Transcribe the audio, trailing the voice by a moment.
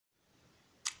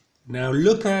Now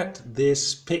look at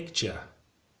this picture.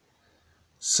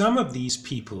 Some of these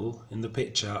people in the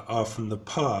picture are from the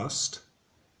past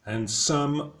and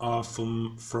some are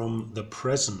from the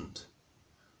present.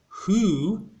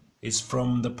 Who is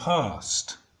from the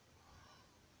past?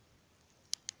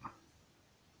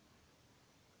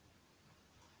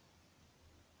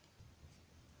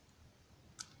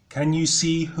 Can you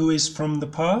see who is from the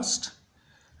past?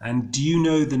 And do you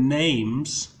know the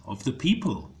names of the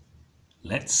people?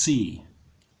 Let's see.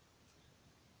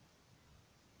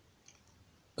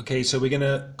 Okay, so we're going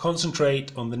to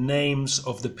concentrate on the names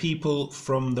of the people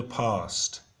from the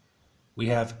past. We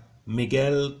have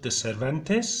Miguel de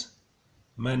Cervantes,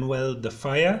 Manuel de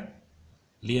Falla,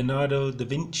 Leonardo da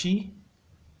Vinci,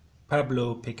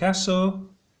 Pablo Picasso,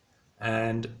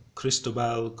 and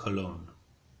Cristobal Colon,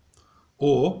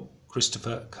 or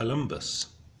Christopher Columbus.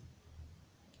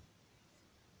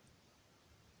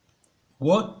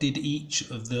 What did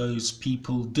each of those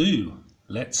people do?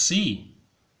 Let's see.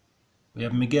 We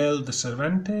have Miguel de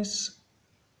Cervantes,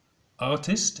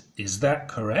 artist. Is that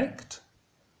correct?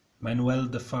 Manuel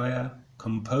de Falla,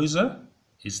 composer.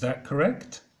 Is that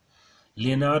correct?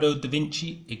 Leonardo da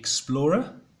Vinci,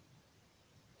 explorer.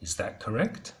 Is that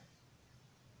correct?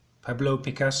 Pablo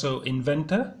Picasso,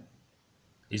 inventor.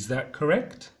 Is that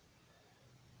correct?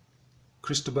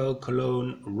 Cristobal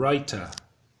Colon, writer.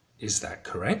 Is that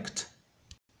correct?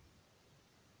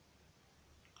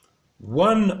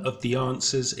 One of the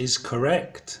answers is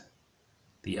correct.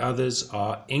 The others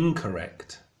are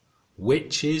incorrect.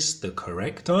 Which is the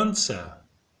correct answer?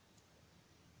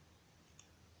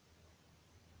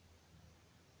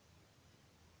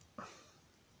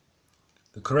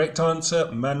 The correct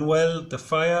answer, Manuel de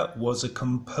Falla, was a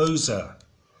composer.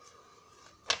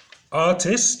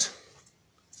 Artist,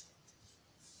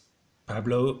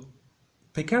 Pablo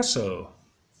Picasso.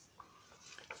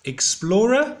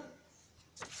 Explorer,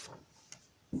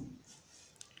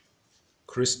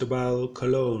 Cristobal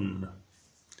Colon.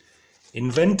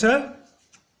 Inventor,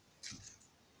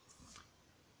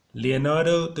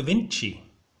 Leonardo da Vinci.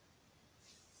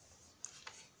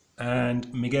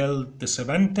 And Miguel de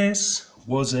Cervantes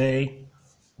was a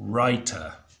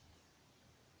writer.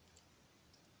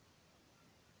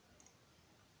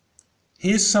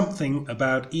 Here's something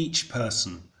about each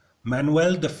person.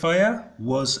 Manuel de Falla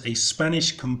was a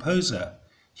Spanish composer.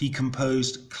 He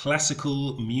composed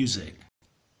classical music.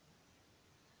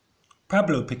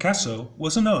 Pablo Picasso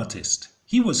was an artist.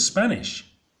 He was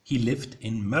Spanish. He lived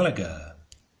in Malaga.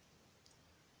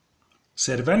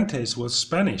 Cervantes was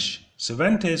Spanish.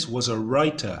 Cervantes was a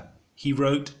writer. He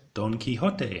wrote Don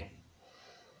Quixote.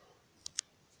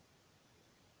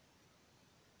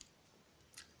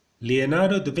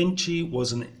 Leonardo da Vinci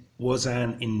was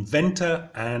an inventor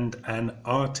and an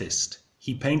artist.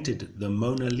 He painted the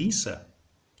Mona Lisa.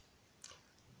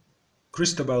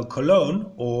 Cristobal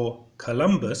Colon, or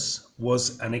Columbus,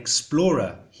 was an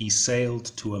explorer. He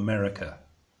sailed to America.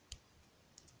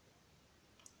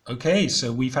 Okay,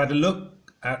 so we've had a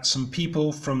look at some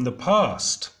people from the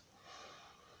past.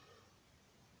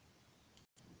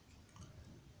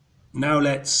 Now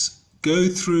let's go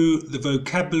through the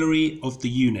vocabulary of the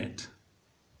unit.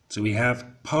 So we have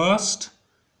past,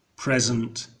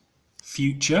 present,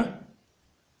 future.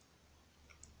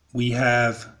 We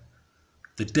have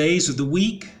the days of the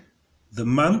week, the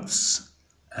months,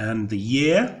 and the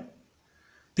year.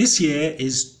 This year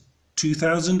is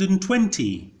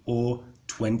 2020 or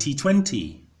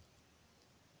 2020.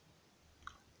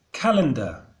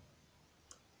 Calendar,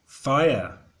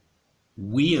 fire,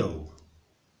 wheel.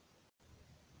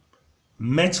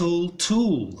 Metal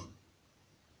tool,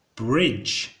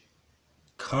 bridge,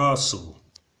 castle.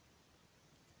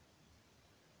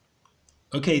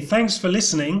 Okay, thanks for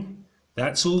listening.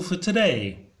 That's all for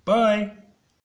today. Bye.